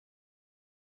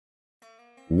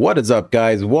What is up,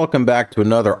 guys? Welcome back to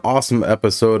another awesome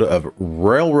episode of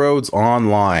Railroads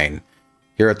Online.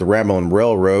 Here at the Ramblin'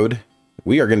 Railroad,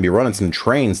 we are going to be running some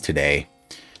trains today.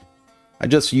 I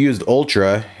just used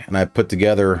Ultra and I put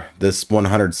together this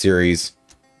 100 series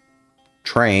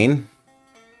train.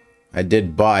 I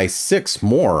did buy 6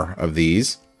 more of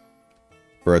these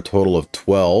for a total of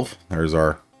 12. There's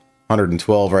our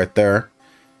 112 right there.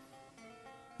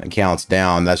 It counts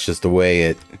down. That's just the way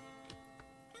it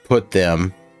put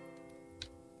them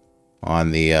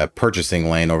on the purchasing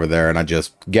lane over there, and I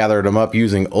just gathered them up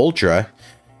using Ultra.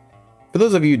 For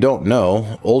those of you who don't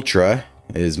know, Ultra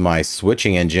is my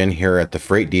switching engine here at the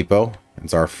freight depot.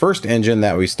 It's our first engine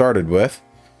that we started with,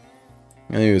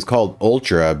 and he was called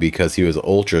Ultra because he was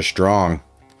ultra strong.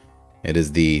 It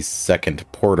is the second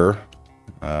porter.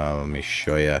 Let me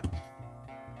show you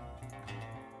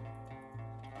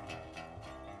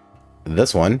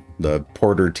this one, the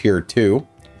Porter Tier 2.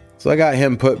 So I got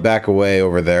him put back away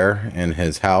over there in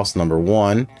his house, number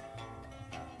 1.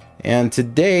 And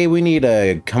today we need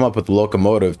to come up with a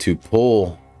locomotive to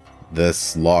pull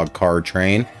this log car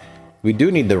train. We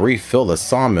do need to refill the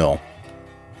sawmill.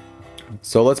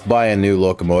 So let's buy a new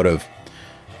locomotive.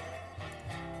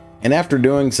 And after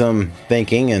doing some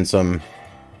thinking and some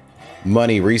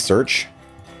money research,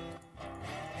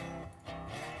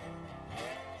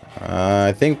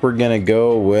 I think we're gonna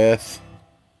go with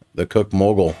the Cook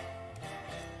Mogul.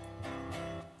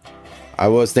 I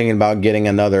was thinking about getting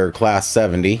another Class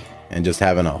 70 and just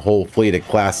having a whole fleet of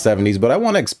Class 70s, but I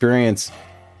want to experience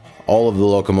all of the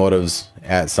locomotives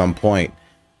at some point.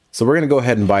 So we're going to go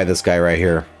ahead and buy this guy right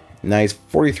here. Nice,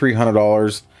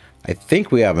 $4,300. I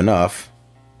think we have enough.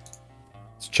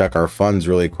 Let's check our funds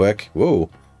really quick. Whoa.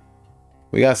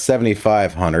 We got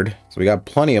 $7,500, so we got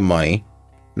plenty of money.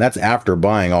 And that's after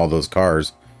buying all those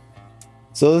cars.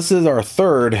 So this is our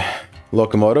third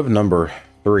locomotive, number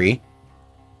 3.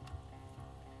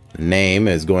 Name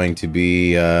is going to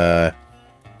be, I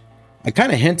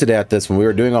kind of hinted at this when we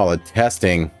were doing all the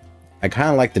testing. I kind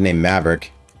of like the name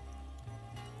Maverick.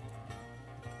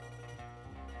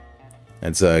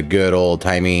 It's a good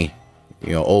old-timey,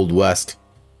 Old West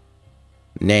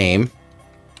name.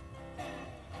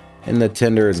 And the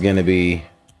tender is going to be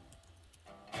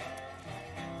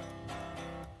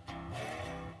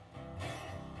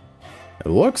it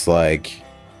looks like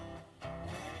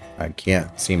I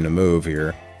can't seem to move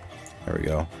here. There we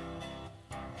go.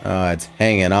 It's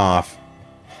hanging off.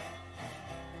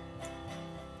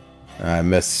 I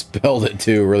misspelled it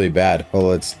too really bad.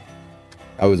 Well,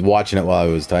 I was watching it while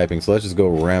I was typing, so let's just go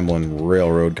Ramblin'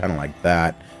 Railroad, kind of like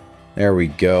that. There we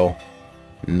go.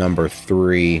 Number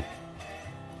 3.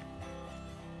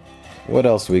 What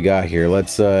else we got here?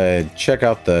 Let's check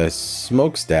out the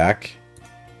smokestack.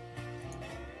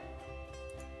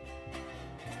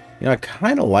 I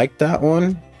kind of like that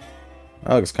one.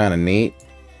 That looks kind of neat.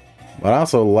 But I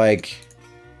also like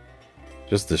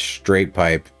just the straight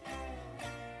pipe.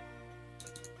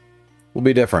 Will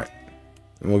be different.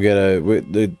 We'll get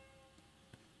the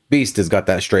Beast has got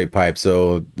that straight pipe,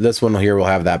 so this one here will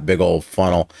have that big old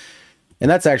funnel. And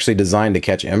that's actually designed to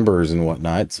catch embers and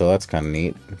whatnot, so that's kind of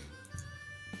neat.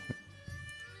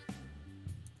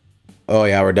 Oh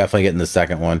yeah, we're definitely getting the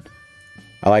second one.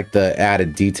 I like the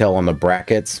added detail on the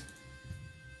brackets.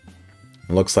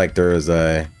 It looks like there's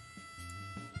a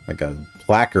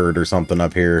placard or something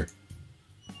up here.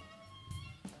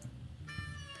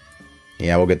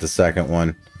 Yeah, we'll get the second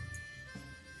one.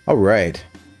 All right,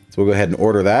 so we'll go ahead and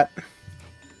order that.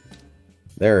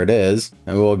 There it is,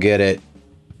 and we'll get it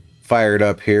fired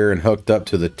up here and hooked up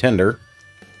to the tender.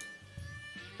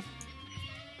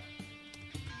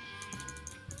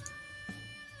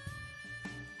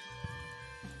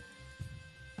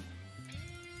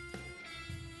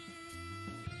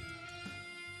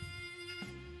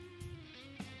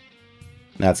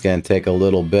 That's going to take a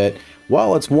little bit.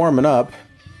 While it's warming up,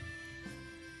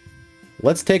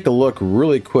 let's take a look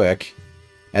really quick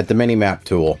at the Minimap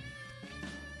tool.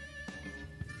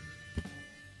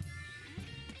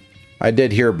 I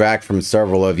did hear back from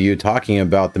several of you talking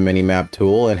about the Minimap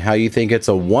tool and how you think it's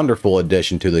a wonderful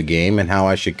addition to the game and how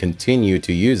I should continue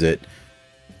to use it.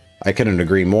 I couldn't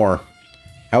agree more.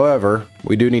 However,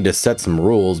 we do need to set some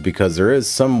rules because there is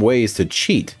some ways to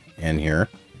cheat in here.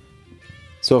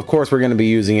 So of course we're going to be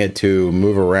using it to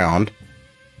move around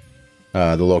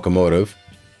the locomotive.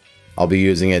 I'll be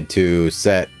using it to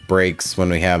set brakes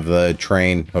when we have the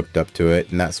train hooked up to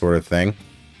it and that sort of thing.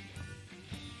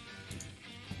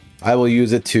 I will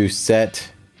use it to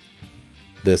set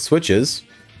the switches,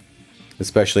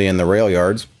 especially in the rail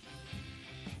yards.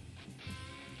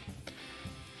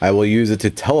 I will use it to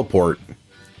teleport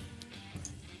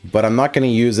but I'm not going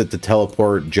to use it to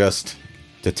teleport just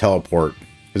to teleport.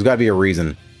 There's got to be a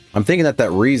reason. I'm thinking that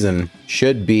that reason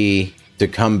should be to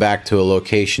come back to a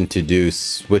location to do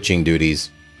switching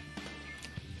duties.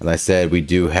 As I said, we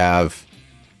do have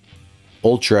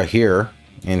Ultra here,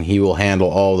 and he will handle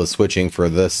all the switching for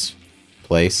this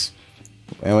place.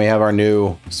 And we have our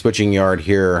new switching yard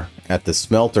here at the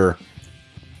smelter,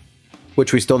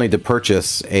 which we still need to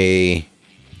purchase a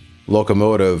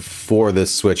locomotive for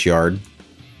this switch yard.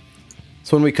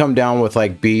 So when we come down with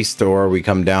like Beast, or we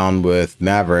come down with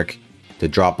Maverick to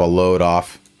drop a load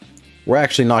off, we're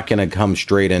actually not going to come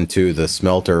straight into the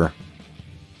smelter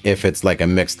if it's like a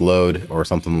mixed load or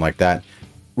something like that.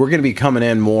 We're going to be coming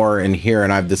in more in here,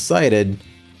 and I've decided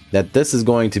that this is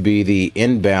going to be the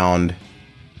inbound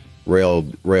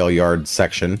rail yard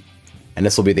section, and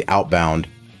this will be the outbound.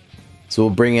 So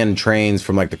we'll bring in trains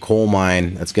from like the coal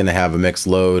mine that's going to have a mixed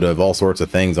load of all sorts of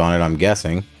things on it, I'm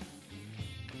guessing.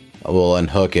 We'll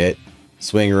unhook it,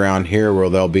 swing around here where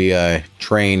there'll be a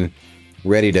train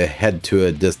ready to head to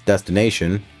a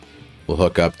destination. We'll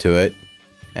hook up to it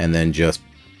and then just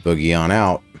boogie on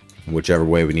out whichever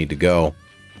way we need to go.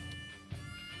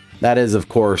 That is, of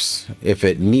course, if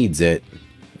it needs it.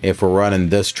 If we're running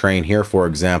this train here, for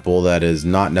example, that is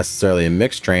not necessarily a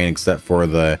mixed train except for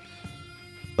the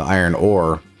iron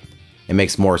ore, it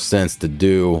makes more sense to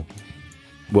do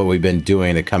what we've been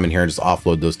doing, to come in here and just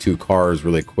offload those two cars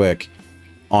really quick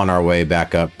on our way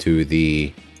back up to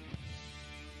the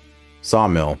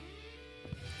sawmill.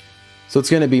 So it's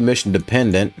going to be mission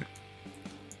dependent,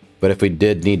 but if we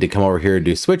did need to come over here to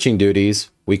do switching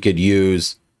duties, we could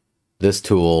use this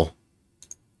tool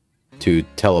to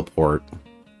teleport.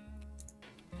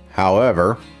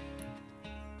 However,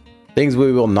 things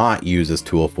we will not use this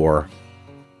tool for.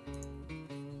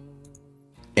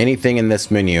 Anything in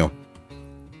this menu.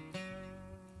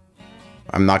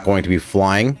 I'm not going to be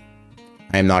flying.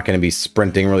 I am not going to be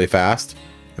sprinting really fast.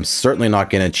 I'm certainly not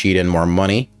going to cheat in more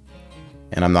money.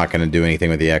 And I'm not going to do anything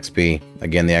with the XP.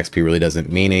 Again, the XP really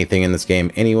doesn't mean anything in this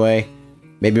game anyway.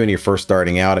 Maybe when you're first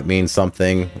starting out, it means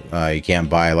something. You can't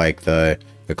buy like the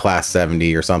class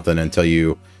 70 or something until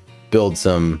you build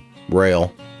some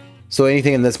rail. So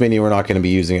anything in this menu, we're not going to be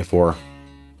using it for.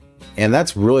 And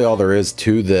that's really all there is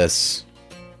to this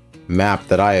map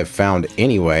that I have found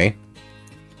anyway.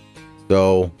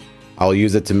 So I'll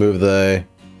use it to move the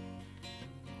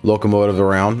locomotive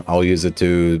around. I'll use it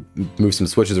to move some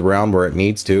switches around where it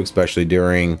needs to, especially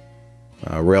during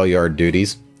rail yard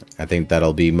duties. I think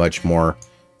that'll be much more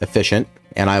efficient.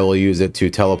 And I will use it to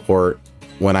teleport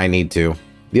when I need to.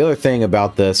 The other thing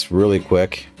about this really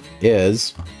quick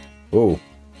is, oh,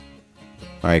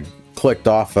 I clicked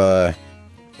off a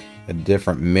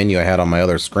different menu I had on my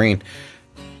other screen.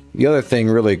 The other thing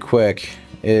really quick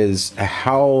is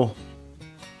how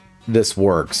this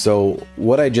works. So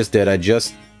what I just did, I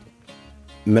just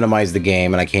minimized the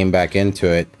game and I came back into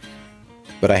it,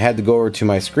 but I had to go over to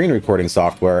my screen recording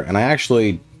software and I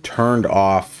actually turned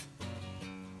off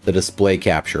the display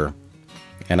capture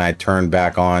and I turned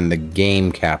back on the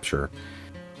game capture.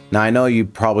 Now I know you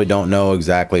probably don't know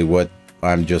exactly what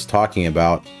I'm just talking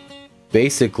about.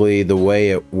 Basically, the way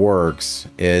it works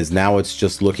is now it's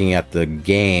just looking at the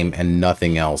game and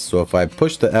nothing else. So if I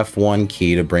push the F1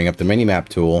 key to bring up the minimap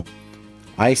tool,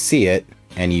 I see it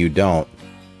and you don't.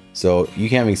 So you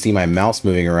can't even see my mouse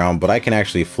moving around, but I can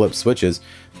actually flip switches.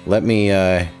 Let me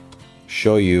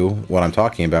show you what I'm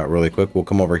talking about really quick. We'll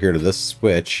come over here to this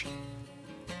switch.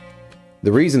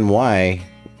 The reason why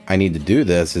I need to do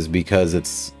this is because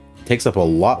it takes up a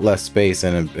lot less space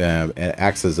and it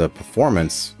acts as a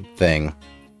performance thing.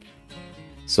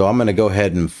 So I'm going to go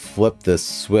ahead and flip this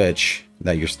switch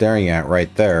that you're staring at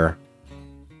right there.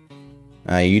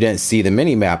 You didn't see the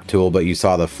minimap tool, but you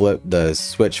saw the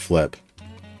switch flip.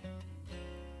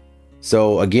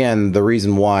 So again, the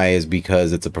reason why is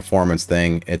because it's a performance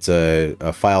thing. It's a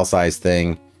file size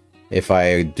thing. If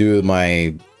I do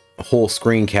my whole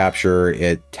screen capture,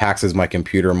 it taxes my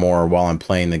computer more while I'm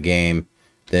playing the game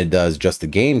than it does just the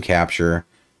game capture,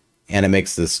 and it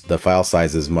makes the file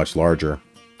sizes much larger.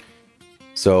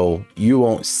 So you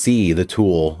won't see the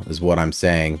tool is what I'm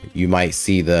saying. You might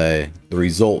see the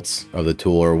results of the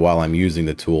tool or while I'm using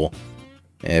the tool.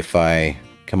 If I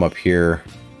come up here,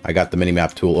 I got the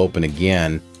minimap tool open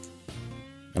again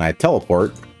and I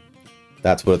teleport,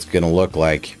 that's what it's going to look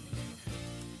like.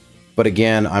 But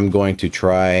again, I'm going to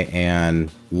try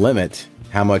and limit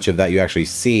how much of that you actually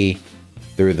see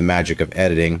through the magic of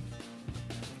editing.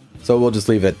 So we'll just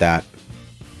leave it at that.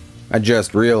 I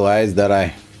just realized that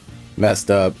I messed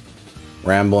up.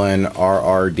 Ramblin'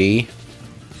 RRD.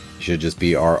 Should just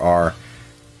be RR.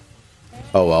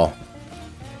 Oh well.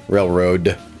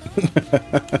 Railroad.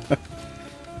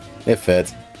 It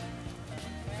fits.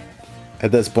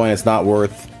 At this point, it's not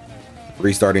worth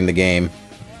restarting the game.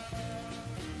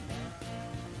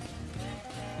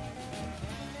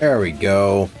 There we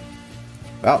go.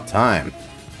 About time.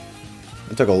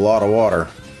 It took a lot of water.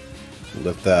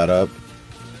 Lift that up.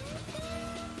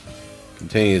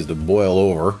 Continues to boil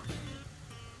over.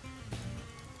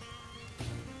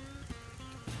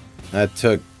 That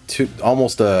took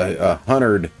almost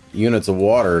 100 units of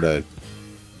water to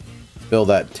fill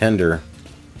that tender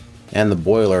and the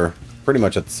boiler pretty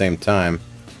much at the same time.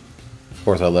 Of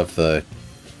course, I left the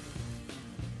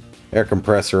air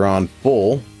compressor on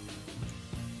full.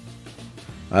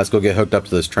 Let's go get hooked up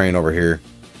to this train over here.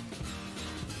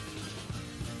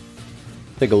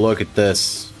 Take a look at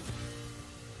this.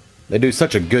 They do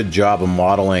such a good job of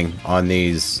modeling on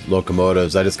these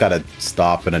locomotives. I just gotta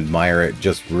stop and admire it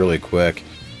just really quick.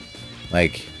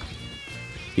 Like,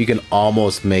 you can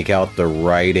almost make out the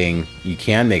writing. You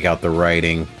can make out the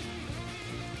writing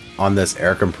on this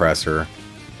air compressor.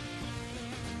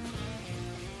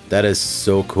 That is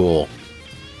so cool.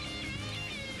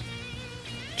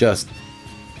 Just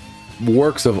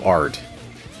works of art.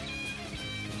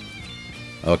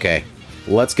 Okay,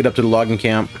 let's get up to the logging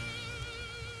camp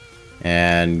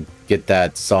and get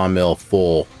that sawmill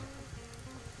full.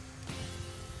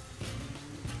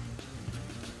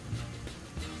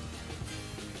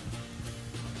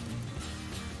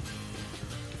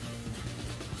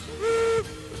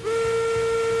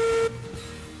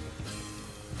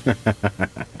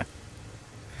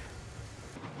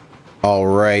 All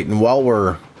right, and while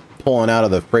we're pulling out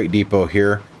of the freight depot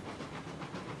here,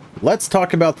 let's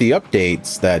talk about the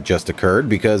updates that just occurred,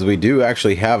 because we do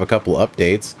actually have a couple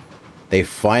updates. They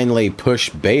finally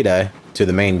pushed beta to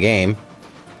the main game,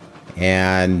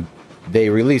 and they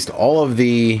released all of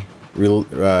the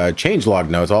changelog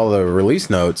notes, all the release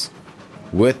notes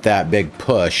with that big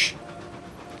push.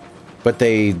 But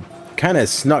they kind of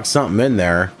snuck something in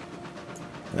there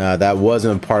that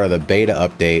wasn't part of the beta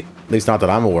update, at least not that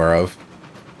I'm aware of.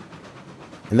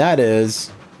 And that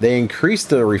is, they increased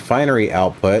the refinery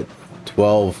output,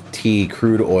 12T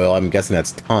crude oil, I'm guessing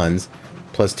that's tons,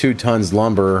 plus 2 tons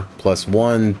lumber, plus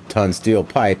 1 ton steel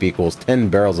pipe equals 10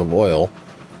 barrels of oil.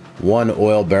 1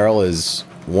 oil barrel is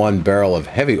 1 barrel of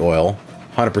heavy oil.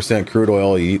 100% crude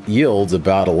oil yields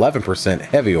about 11%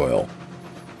 heavy oil.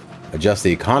 Adjust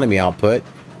the economy output.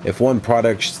 If one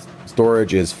product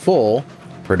storage is full,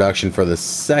 production for the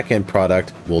second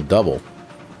product will double.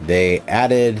 They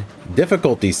added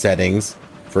difficulty settings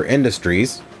for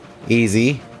industries.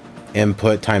 Easy,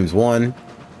 input times 1,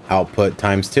 output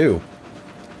times 2.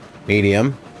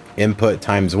 Medium, input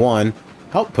times 1,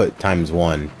 output times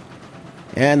 1.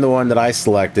 And the one that I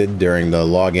selected during the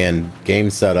login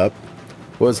game setup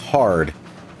was hard,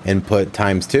 input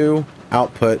times 2,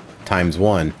 output times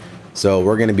 1. So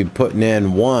we're going to be putting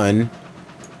in 1,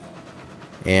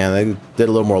 and they did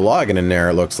a little more logging in there,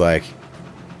 it looks like.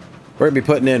 We're going to be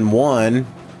putting in 1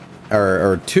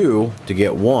 or 2 to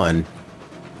get 1.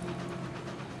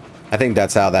 I think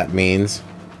that's how that means.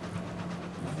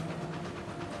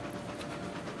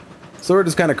 So we're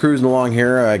just kind of cruising along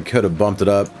here. I could have bumped it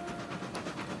up.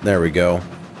 There we go.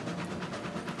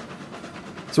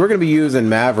 So we're going to be using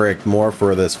Maverick more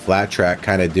for this flat track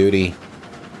kind of duty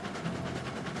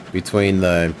between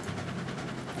the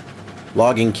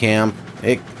logging camp.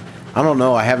 I don't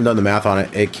know, I haven't done the math on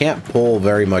it. It can't pull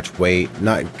very much weight,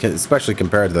 especially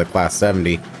compared to the Class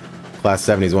 70. Class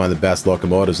 70 is one of the best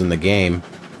locomotives in the game.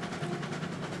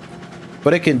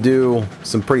 But it can do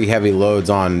some pretty heavy loads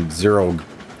on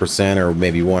 0% or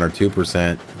maybe 1 or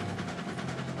 2%.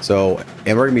 So,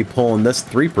 and we're going to be pulling this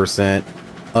 3%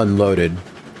 unloaded.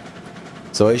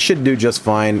 So it should do just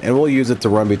fine, and we'll use it to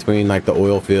run between like the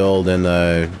oil field and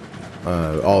the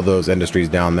all those industries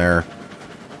down there.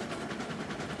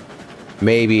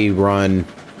 Maybe run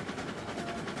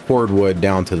cordwood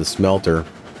down to the smelter.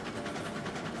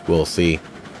 We'll see.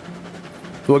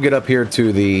 We'll get up here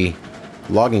to the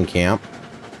logging camp,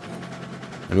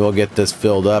 and we'll get this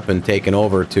filled up and taken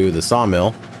over to the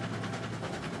sawmill.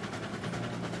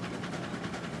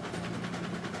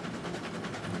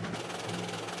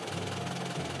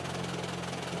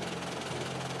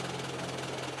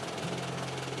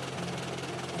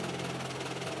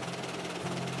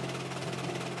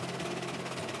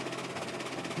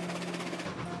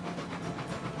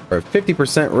 Or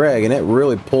 50% reg, and it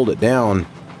really pulled it down,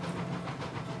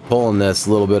 pulling this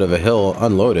little bit of a hill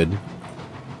unloaded.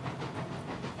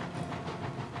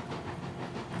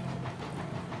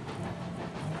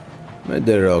 It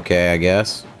did it okay, I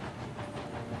guess.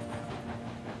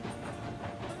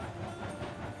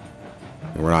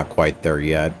 And we're We're not quite there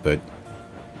yet, but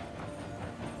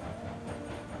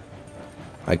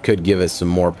I could give it some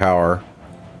more power.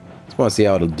 Just want to see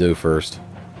how it'll do first.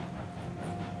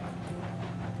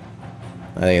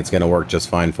 I think it's going to work just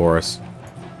fine for us.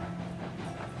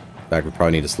 In fact, we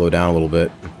probably need to slow down a little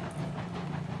bit.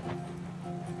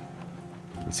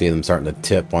 You see them starting to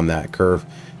tip on that curve.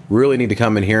 Really need to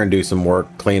come in here and do some work,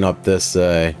 clean up this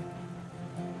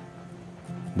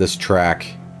this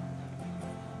track.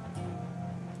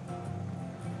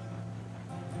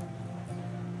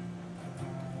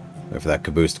 Wait for that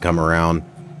caboose to come around.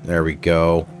 There we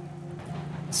go.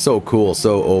 So cool,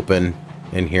 so open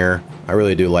in here. I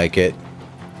really do like it.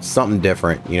 Something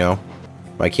different, you know.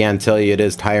 I can tell you it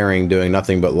is tiring doing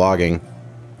nothing but logging.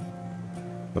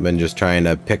 I've been just trying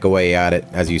to pick away at it,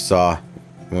 as you saw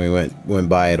when we went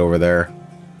by it over there.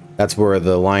 That's where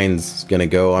the line's gonna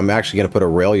go. I'm actually gonna put a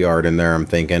rail yard in there, I'm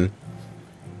thinking.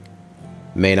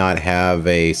 May not have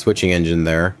a switching engine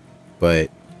there, but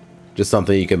just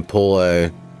something you can pull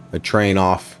a train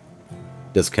off,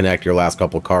 disconnect your last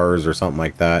couple cars or something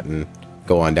like that, and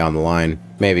go on down the line.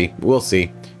 Maybe. We'll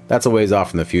see. That's a ways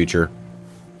off in the future.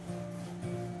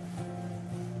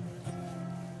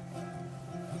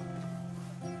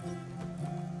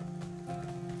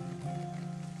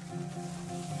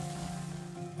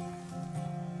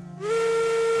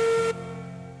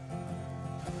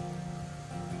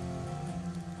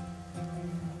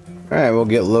 Alright, we'll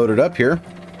get loaded up here.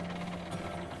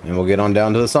 And we'll get on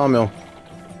down to the sawmill.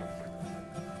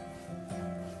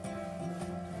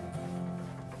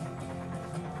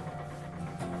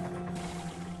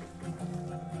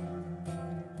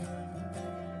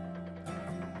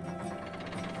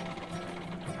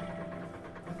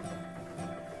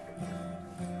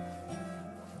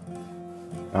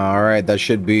 Alright, that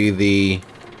should be the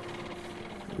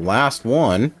last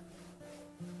one.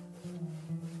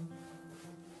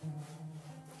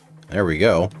 There we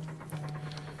go.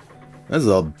 This is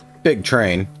a big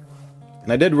train.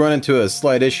 And I did run into a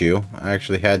slight issue. I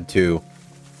actually had to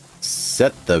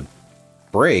set the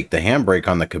brake, the handbrake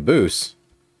on the caboose,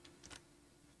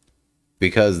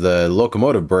 because the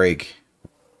locomotive brake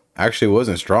actually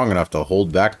wasn't strong enough to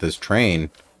hold back this train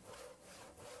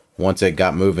once it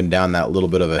got moving down that little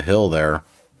bit of a hill there.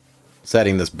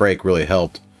 Setting this brake really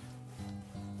helped.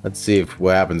 Let's see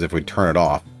what happens if we turn it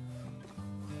off.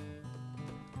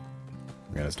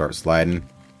 We're gonna start sliding.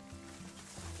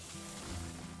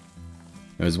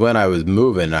 It was when I was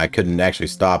moving, I couldn't actually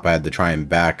stop. I had to try and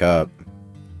back up.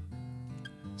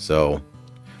 So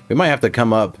we might have to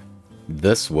come up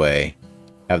this way,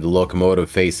 have the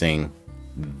locomotive facing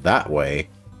that way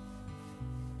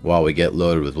while we get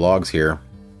loaded with logs here.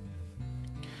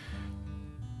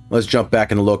 Let's jump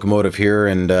back in the locomotive here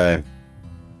and head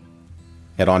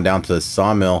on down to the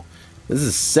sawmill. This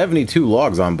is 72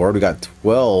 logs on board. We got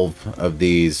 12 of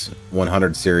these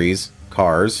 100 series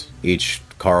cars. Each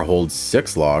car holds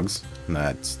 6 logs, and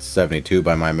that's 72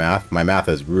 by my math. My math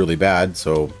is really bad,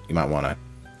 so you might want to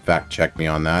fact check me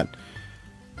on that.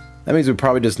 That means we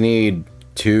probably just need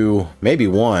 2, maybe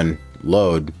 1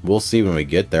 load. We'll see when we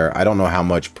get there. I don't know how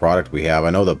much product we have. I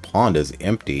know the pond is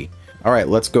empty. All right,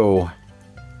 let's go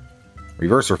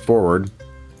reverse or forward,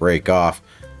 brake off.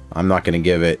 I'm not going to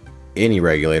give it any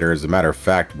regulator. As a matter of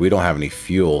fact, we don't have any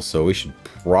fuel, so we should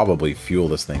probably fuel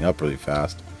this thing up really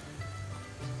fast.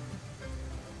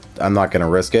 I'm not gonna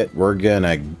risk it. We're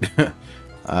gonna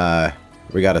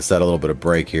we gotta set a little bit of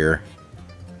brake here.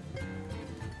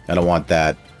 I don't want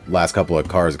that last couple of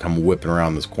cars to come whipping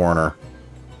around this corner.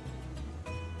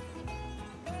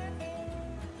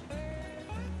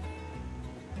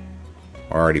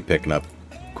 Already picking up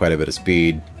quite a bit of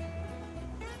speed.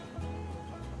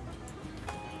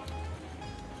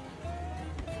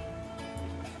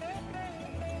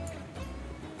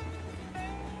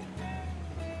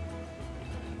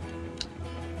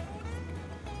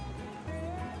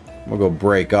 We'll go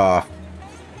brake off.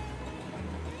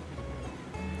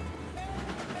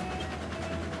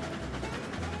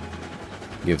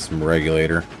 Give some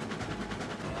regulator.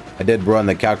 I did run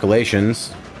the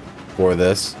calculations for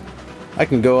this. I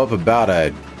can go up about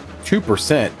a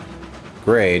 2%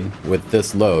 grade with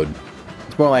this load.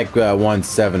 It's more like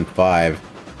 175,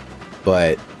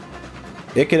 but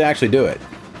it could actually do it.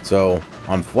 So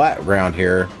on flat ground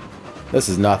here, this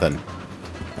is nothing.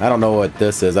 I don't know what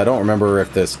this is. I don't remember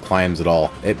if this climbs at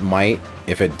all. It might.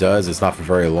 If it does, it's not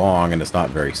very long and it's not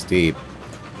very steep.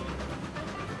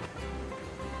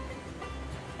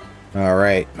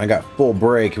 Alright, I got full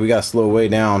brake. We gotta slow way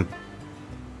down.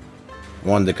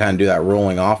 Wanted to kind of do that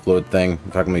rolling offload thing.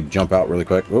 In fact, let me jump out really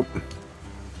quick. Oop.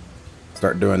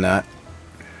 Start doing that.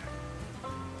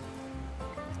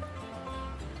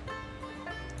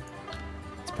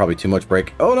 probably too much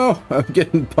brake. Oh no, I'm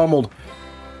getting pummeled.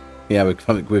 Yeah,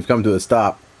 we've come to a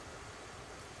stop.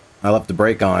 I left the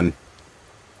brake on.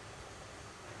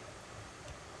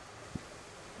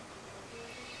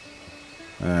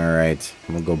 Alright,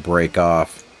 we'll go brake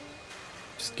off.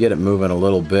 Just get it moving a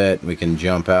little bit. We can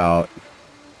jump out.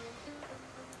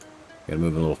 Gotta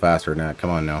move a little faster than that. Come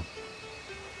on now.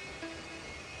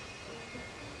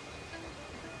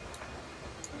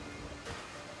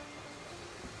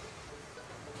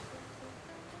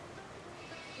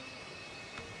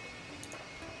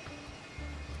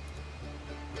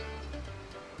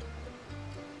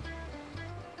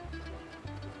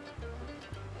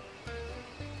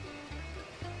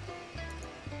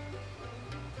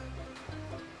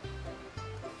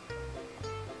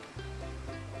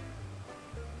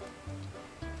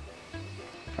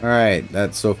 Alright,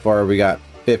 that's so far we got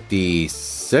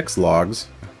 56 logs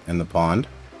in the pond.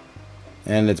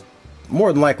 And it's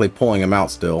more than likely pulling them out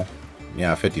still.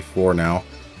 Yeah, 54 now.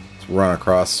 Let's run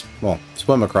across, well,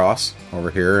 swim across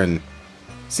over here and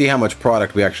see how much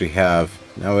product we actually have.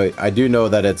 Now, I do know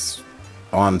that it's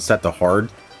on set to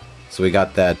hard. So we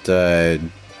got that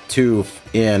 2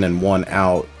 in and 1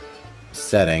 out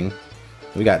setting.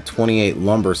 We got 28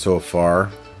 lumber so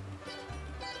far.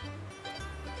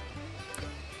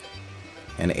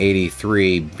 And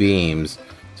 83 beams.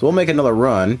 So we'll make another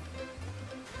run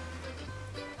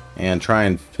and try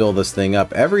and fill this thing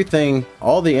up. Everything,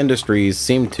 all the industries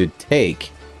seem to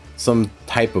take some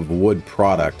type of wood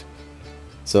product.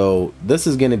 So this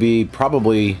is going to be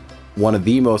probably one of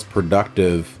the most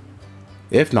productive,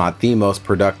 if not the most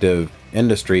productive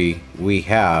industry we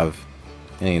have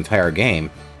in the entire game.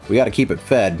 We got to keep it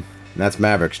fed, and that's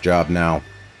Maverick's job now.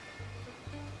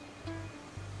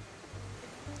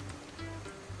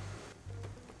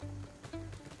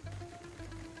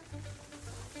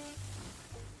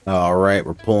 Alright,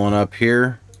 we're pulling up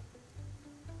here.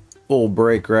 Full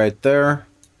brake right there.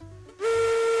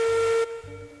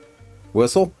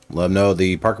 Whistle, let them know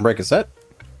the parking brake is set.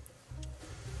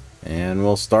 And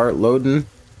we'll start loading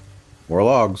more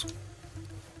logs.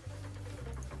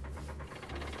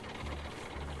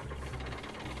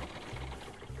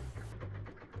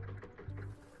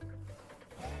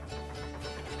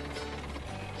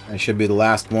 That should be the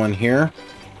last one here.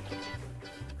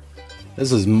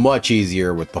 This is much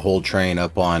easier with the whole train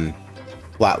up on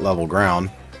flat level ground.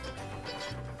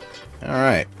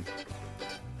 Alright.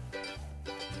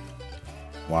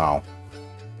 Wow.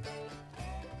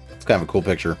 It's kind of a cool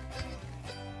picture.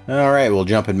 Alright, we'll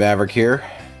jump in Maverick here.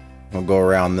 We'll go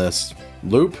around this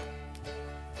loop.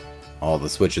 All the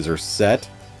switches are set.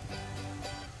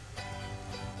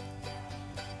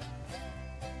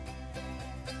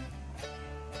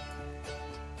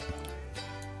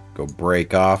 Go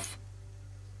brake off.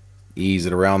 Ease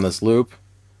it around this loop.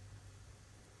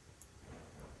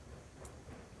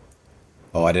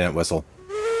 Oh, I didn't whistle.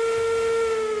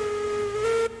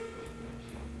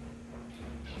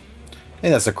 Hey,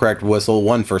 that's the correct whistle.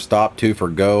 1 for stop, 2 for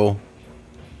go,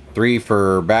 3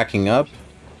 for backing up,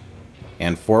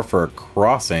 and 4 for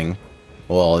crossing.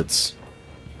 Well, it's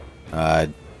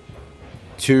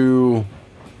 2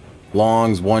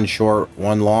 longs, 1 short,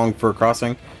 1 long for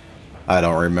crossing. I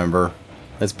don't remember.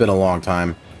 It's been a long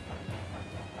time.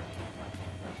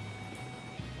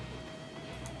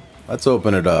 Let's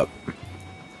open it up.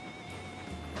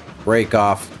 Brake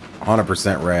off,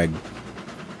 100% reg.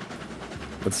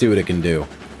 Let's see what it can do.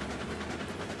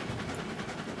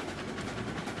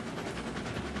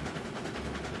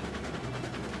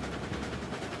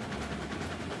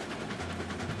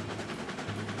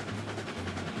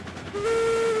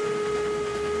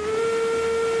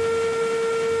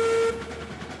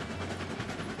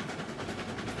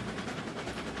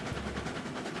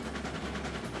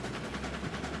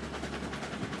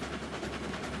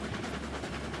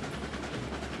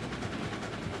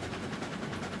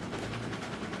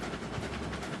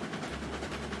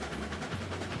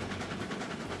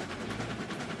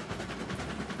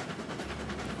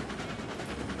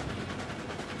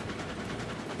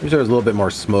 Wish there was a little bit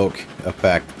more smoke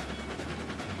effect.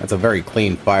 That's a very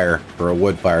clean fire, for a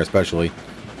wood fire especially.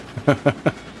 Be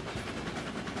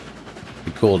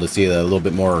cool to see a little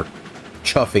bit more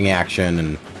chuffing action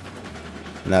and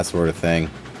that sort of thing.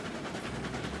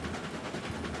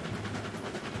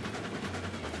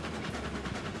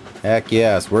 Heck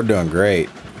yes, we're doing great.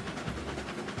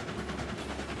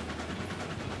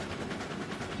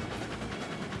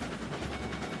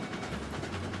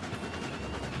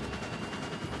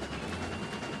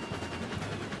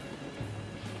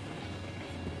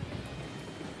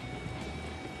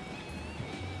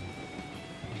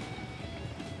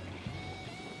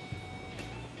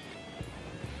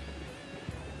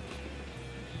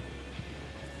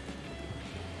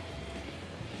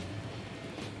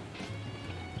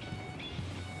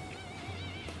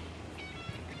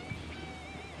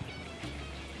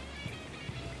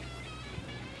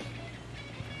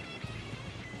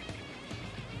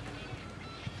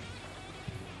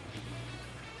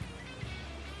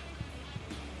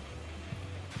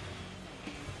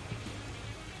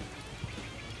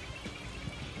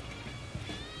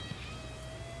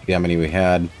 See how many we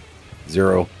had.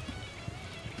 0.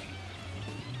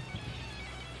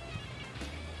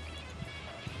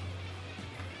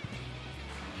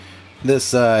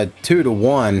 This 2 to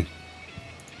 1,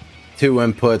 2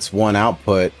 inputs, 1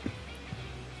 output.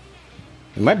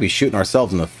 We might be shooting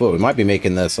ourselves in the foot. We might be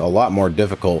making this a lot more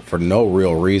difficult for no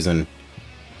real reason.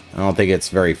 I don't think it's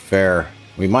very fair.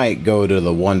 We might go to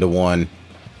the 1 to 1.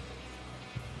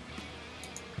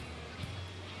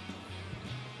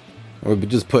 We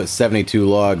just put 72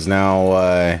 logs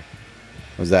now.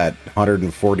 Was that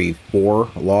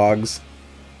 144 logs?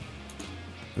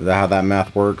 Is that how that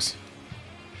math works?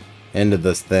 Into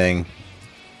this thing.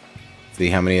 See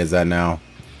how many is that now?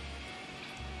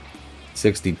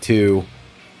 62.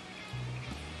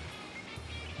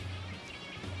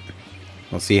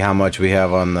 We'll see how much we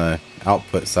have on the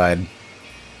output side.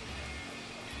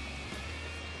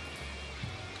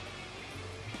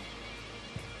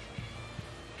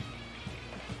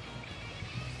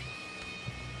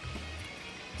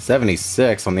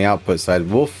 $76 on the output side.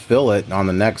 We'll fill it on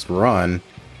the next run.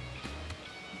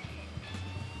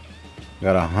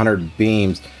 Got 100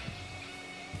 beams.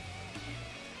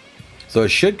 So it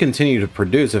should continue to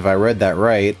produce if I read that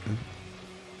right.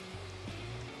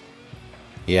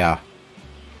 Yeah.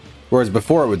 Whereas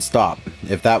before it would stop.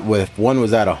 If one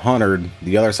was at 100,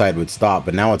 the other side would stop,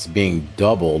 but now it's being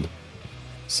doubled.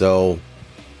 So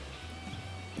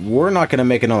we're not going to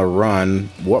make another run.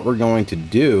 What we're going to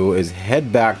do is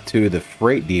head back to the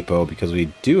freight depot because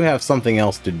we do have something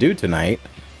else to do tonight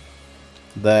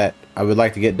that I would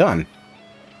like to get done.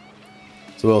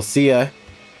 So we'll see ya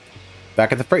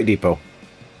back at the freight depot.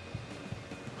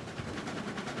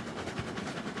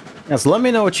 Yeah, so let me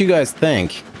know what you guys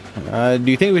think. Do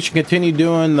you think we should continue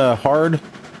doing the hard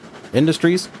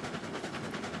industries?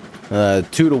 2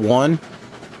 to 1?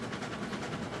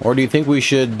 Or do you think we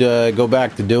should go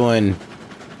back to doing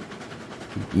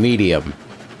medium?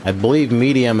 I believe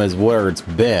medium is where it's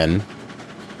been.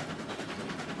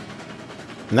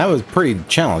 And that was pretty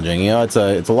challenging. You know, it's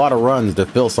a lot of runs to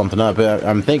fill something up.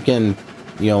 I'm thinking,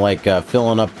 you know, like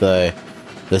filling up the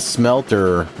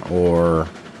smelter, or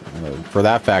for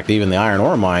that fact, even the iron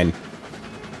ore mine.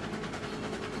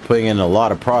 Putting in a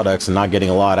lot of products and not getting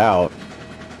a lot out.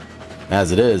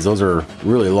 As it is, those are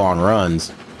really long runs.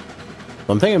 So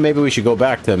I'm thinking maybe we should go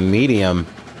back to medium.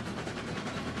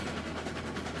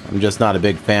 I'm just not a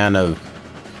big fan of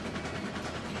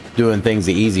doing things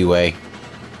the easy way.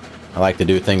 I like to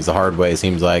do things the hard way, it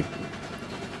seems like.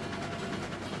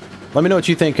 Let me know what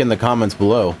you think in the comments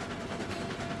below.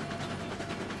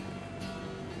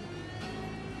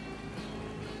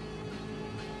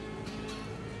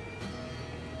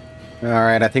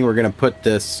 Alright, I think we're going to put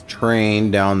this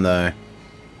train down the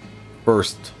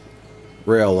first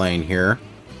rail lane here.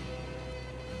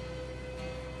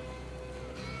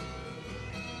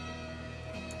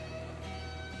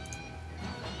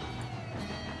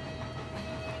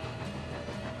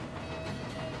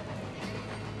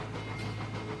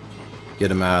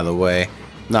 Get him out of the way.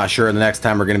 Not sure the next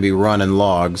time we're going to be running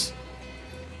logs.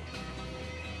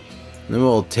 Then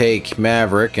we'll take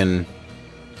Maverick and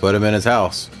put him in his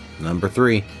house. Number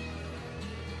 3.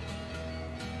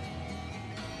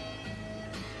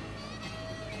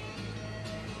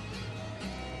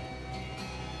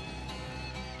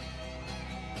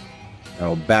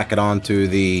 I'll back it onto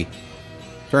the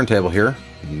turntable here.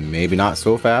 Maybe not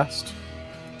so fast.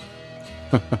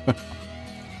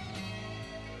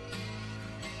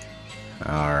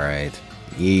 Alright.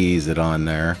 Ease it on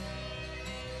there.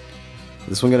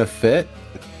 This one gonna fit?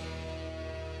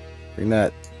 Bring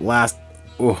that last...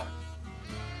 Oh.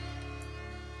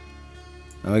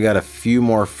 Now we got a few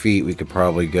more feet we could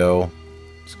probably go.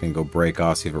 Just gonna go break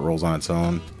off, see if it rolls on its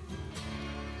own.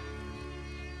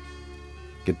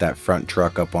 Get that front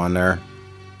truck up on there.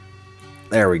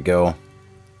 There we go.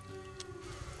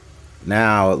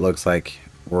 Now it looks like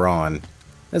we're on.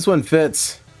 This one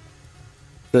fits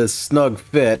the snug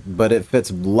fit, but it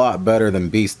fits a lot better than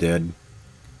Beast did.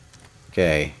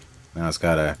 Okay, now it's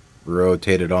gotta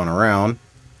rotate it on around.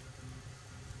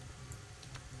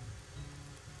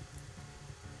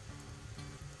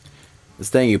 This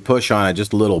thing, you push on it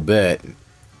just a little bit,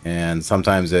 and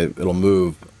sometimes it'll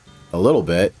move a little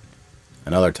bit,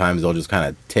 and other times it'll just kind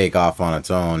of take off on its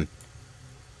own.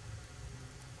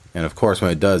 And of course,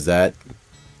 when it does that,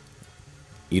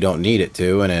 you don't need it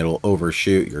to, and it'll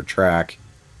overshoot your track.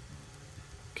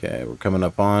 Okay, we're coming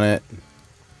up on it.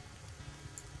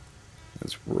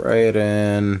 It's right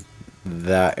in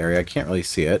that area. I can't really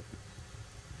see it.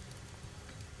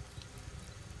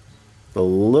 A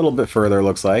little bit further,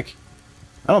 looks like.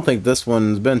 I don't think this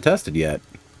one's been tested yet,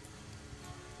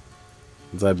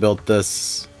 since I built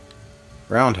this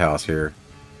roundhouse here.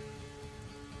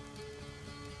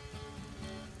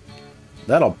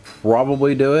 That'll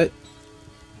probably do it.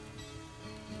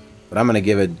 But I'm gonna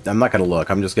give it, I'm not gonna look,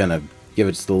 I'm just gonna give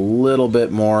it just a little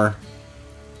bit more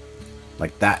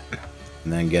like that,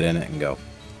 and then get in it and go.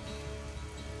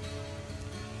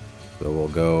 So we'll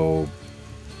go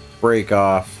brake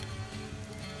off,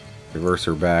 reverse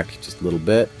her back just a little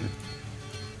bit.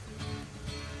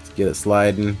 Let's get it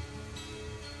sliding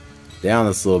down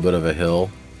this little bit of a hill.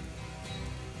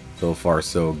 So far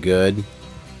so good.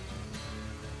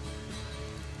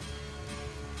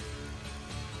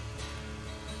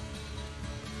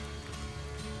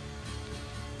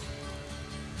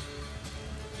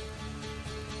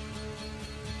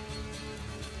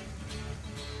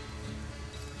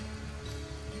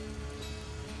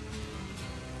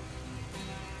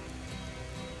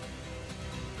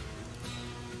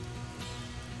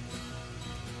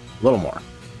 A little more.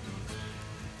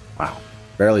 Wow.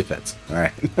 Barely fits.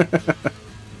 Alright.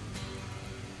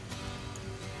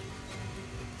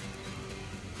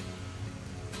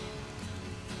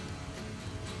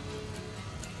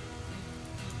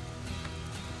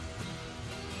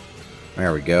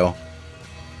 There we go.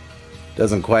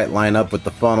 Doesn't quite line up with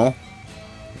the funnel.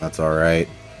 That's alright.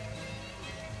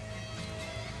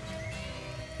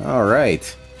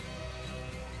 Alright.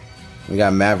 We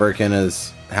got Maverick in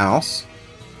his house.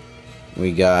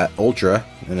 We got Ultra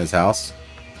in his house.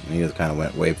 He just kind of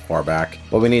went way far back.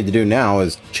 What we need to do now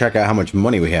is check out how much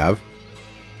money we have.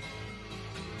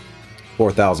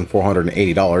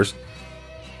 $4,480.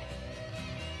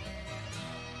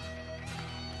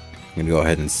 I'm going to go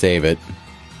ahead and save it.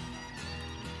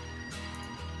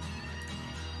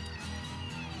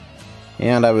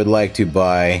 And I would like to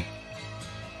buy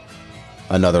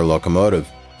another locomotive.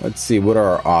 Let's see, what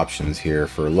are our options here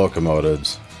for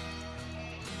locomotives?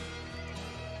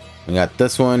 We got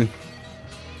this one.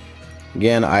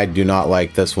 Again, I do not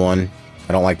like this one.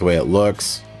 I don't like the way it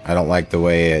looks. I don't like the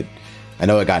way it... I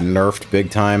know it got nerfed big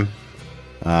time.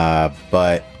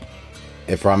 But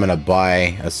if I'm going to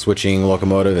buy a switching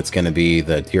locomotive, it's going to be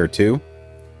the Tier 2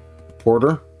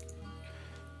 Porter.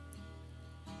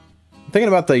 I'm thinking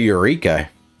about the Eureka.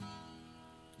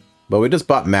 But we just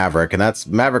bought Maverick, and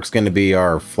Maverick's going to be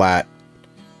our flat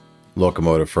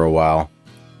locomotive for a while.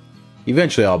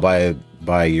 Eventually I'll buy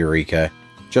Eureka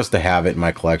just to have it in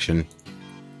my collection.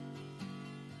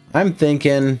 I'm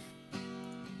thinking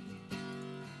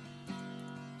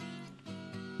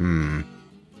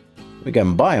we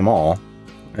can buy them all.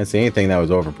 I didn't see anything that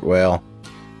was over. Well,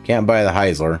 can't buy the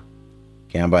Heisler,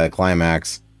 can't buy the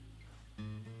Climax,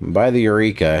 buy the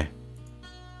Eureka.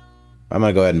 I'm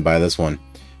gonna go ahead and buy this one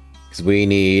because we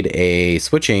need a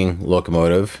switching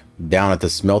locomotive down at the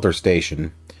smelter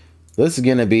station. This is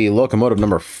going to be locomotive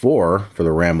number 4 for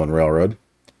the Ramblin' Railroad.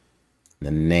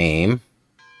 The name.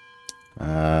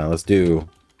 Let's do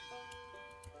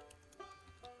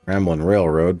Ramblin'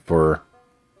 Railroad for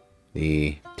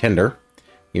the tender.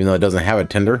 Even though it doesn't have a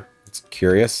tender. It's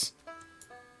curious.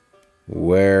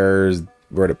 Where'd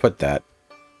it put that?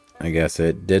 I guess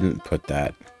it didn't put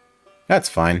that. That's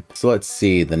fine. So let's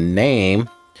see. The name.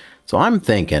 So I'm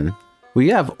thinking we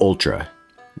have Ultra.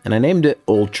 And I named it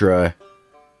Ultra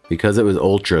because it was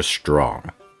ultra strong.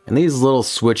 And these little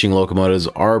switching locomotives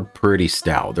are pretty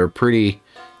stout. They're pretty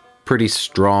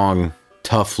strong,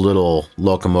 tough little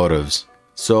locomotives.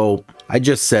 So I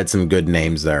just said some good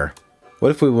names there.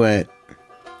 What if we went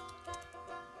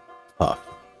tough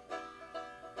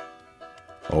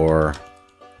or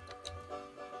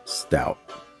stout?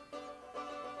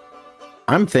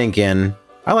 I'm thinking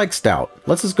I like stout.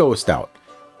 Let's just go with stout.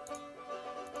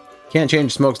 Can't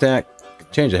change smokestack,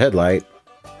 change the headlight.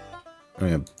 I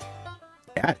mean,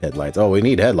 add headlights. Oh, we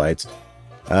need headlights.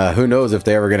 Who knows if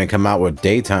they're ever going to come out with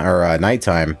daytime or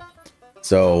nighttime.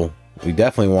 So we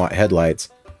definitely want headlights.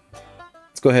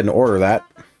 Let's go ahead and order that.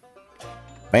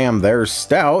 Bam, there's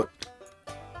stout.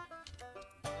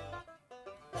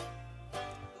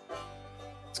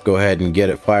 Let's go ahead and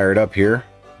get it fired up here.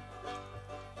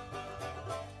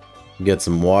 Get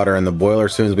some water in the boiler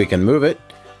as soon as we can move it.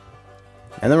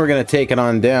 And then we're going to take it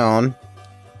on down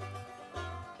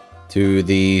to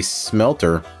the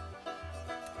smelter.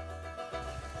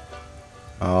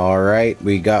 Alright,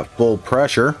 we got full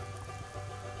pressure.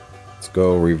 Let's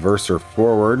go reverser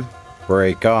forward,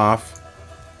 brake off,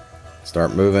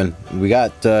 start moving. We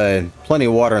got plenty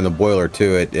of water in the boiler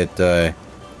too at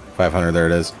 500, there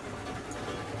it is.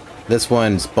 This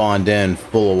one spawned in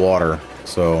full of water,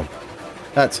 so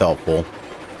that's helpful.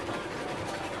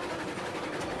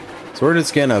 So we're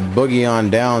just gonna boogie on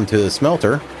down to the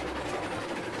smelter,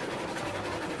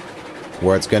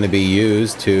 where it's going to be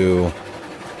used to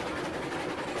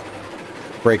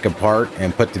break apart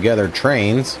and put together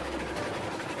trains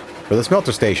for the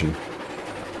smelter station.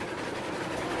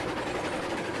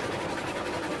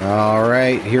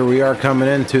 Alright, here we are coming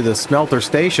into the smelter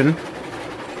station.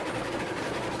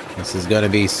 This is going to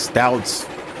be Stout's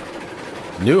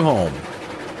new home.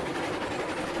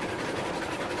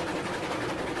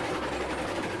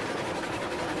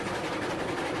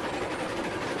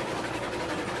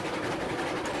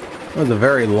 It was a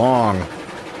very long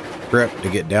trip to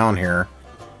get down here.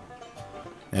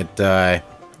 I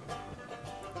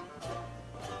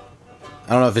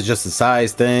don't know if it's just a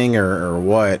size thing or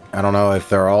what. I don't know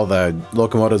if all the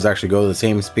locomotives actually go the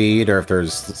same speed or if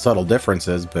there's subtle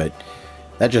differences, but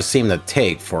that just seemed to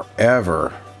take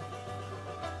forever.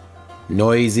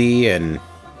 Noisy and...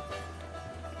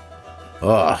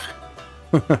 ugh.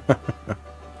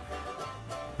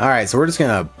 Alright, so we're just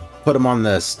gonna put him on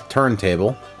this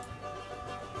turntable.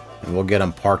 And we'll get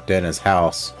him parked in his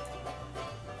house.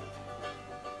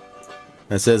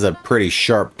 This is a pretty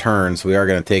sharp turn, so we are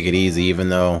going to take it easy, even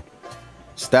though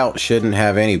Stout shouldn't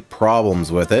have any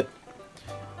problems with it.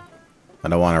 I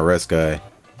don't want to risk a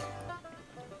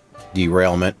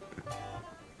derailment.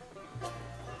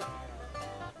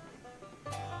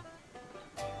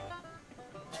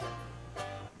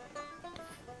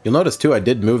 You'll notice, too, I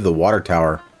did move the water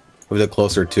tower. Moved it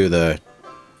closer to the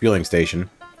fueling station.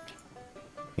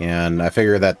 And I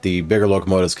figure that the bigger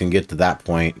locomotives can get to that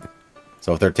point.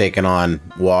 So if they're taking on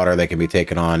water, they can be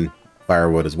taking on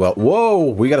firewood as well. Whoa!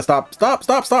 We gotta stop. Stop,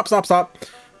 stop, stop, stop, stop.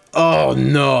 Oh,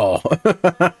 no.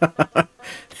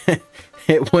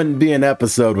 It wouldn't be an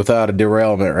episode without a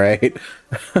derailment, right?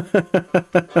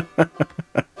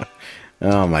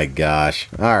 Oh, my gosh.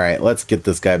 All right, let's get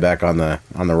this guy back on the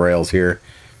rails here.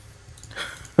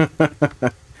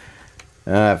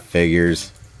 That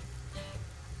figures.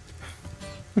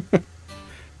 That's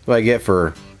what I get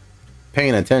for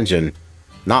paying attention,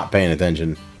 not paying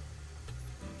attention.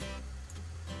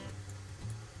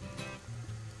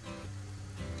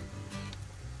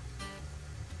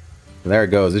 There it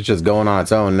goes. It's just going on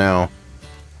its own now.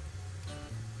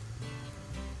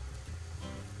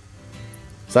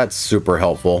 So that's super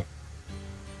helpful.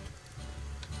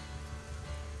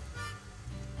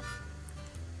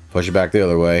 Push it back the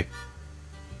other way.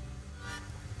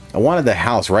 I wanted the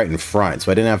house right in front,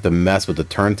 so I didn't have to mess with the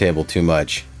turntable too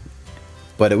much.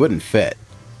 But it wouldn't fit.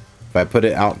 If I put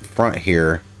it out front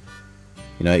here,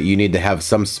 you know, you need to have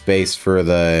some space for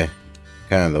the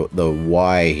kind of the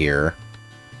Y here.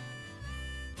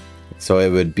 So it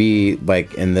would be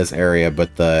like in this area,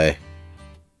 but the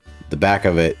back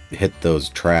of it hit those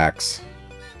tracks.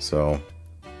 So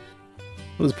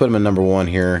we'll just put them in number 1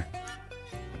 here.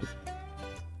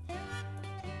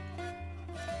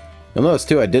 You'll notice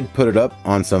too, I did put it up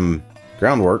on some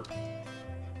groundwork.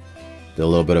 Did a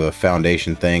little bit of a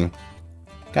foundation thing.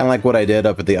 Kind of like what I did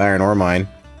up at the iron ore mine.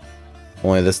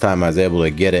 Only this time I was able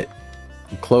to get it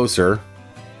closer.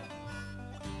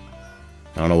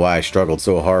 I don't know why I struggled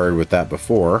so hard with that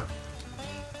before.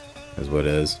 Is what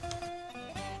it is.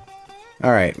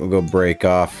 Alright, we'll go brake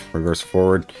off, reverse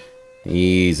forward,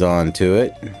 ease onto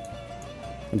it.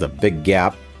 It's a big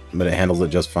gap, but it handles it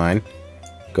just fine.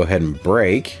 Go ahead and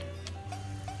brake.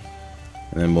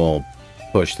 And then we'll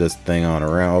push this thing on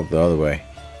around the other way.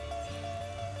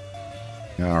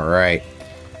 Alright.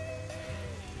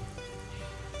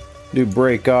 Do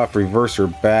brake off, reverse her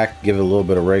back, give it a little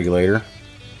bit of regulator.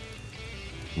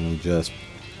 And just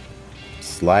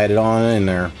slide it on in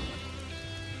there.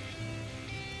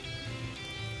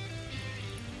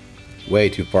 Way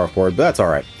too far forward, but that's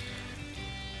alright.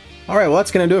 Alright, well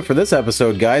that's going to do it for this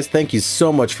episode, guys. Thank you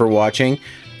so much for watching.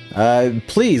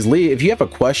 Please leave, if you have a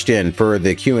question for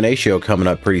the Q&A show coming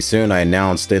up pretty soon, I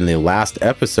announced in the last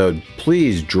episode,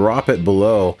 please drop it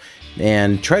below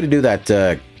and try to do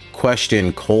that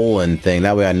question colon thing.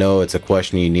 That way I know it's a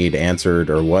question you need answered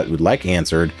or what would like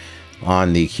answered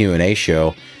on the Q&A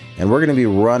show. And we're going to be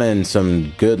running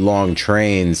some good long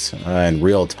trains in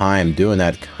real time, doing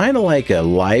that kind of like a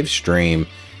live stream,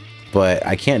 but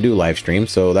I can't do live stream,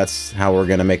 so that's how we're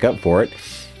going to make up for it.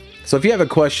 So if you have a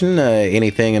question,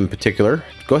 anything in particular,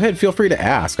 go ahead, feel free to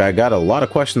ask. I got a lot of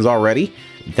questions already.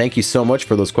 Thank you so much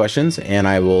for those questions, and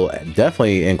I will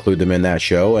definitely include them in that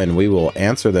show, and we will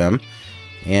answer them.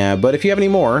 But if you have any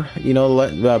more, you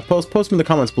know, post them in the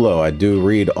comments below. I do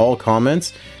read all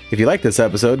comments. If you like this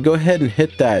episode, go ahead and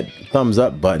hit that thumbs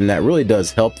up button. That really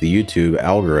does help the YouTube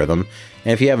algorithm.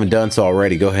 And if you haven't done so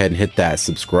already, go ahead and hit that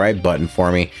subscribe button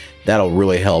for me. That'll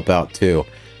really help out too.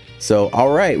 So,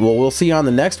 alright, well, we'll see you on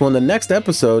the next one. The next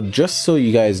episode, just so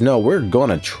you guys know, we're going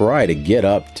to try to get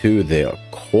up to the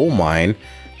coal mine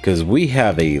because we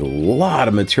have a lot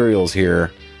of materials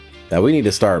here that we need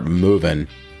to start moving.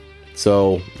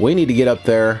 So we need to get up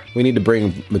there. We need to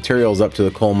bring materials up to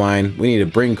the coal mine. We need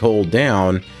to bring coal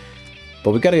down,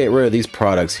 but we got to get rid of these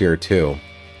products here too.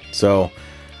 So,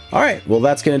 all right, well,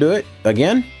 that's going to do it.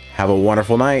 Again, have a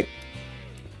wonderful night.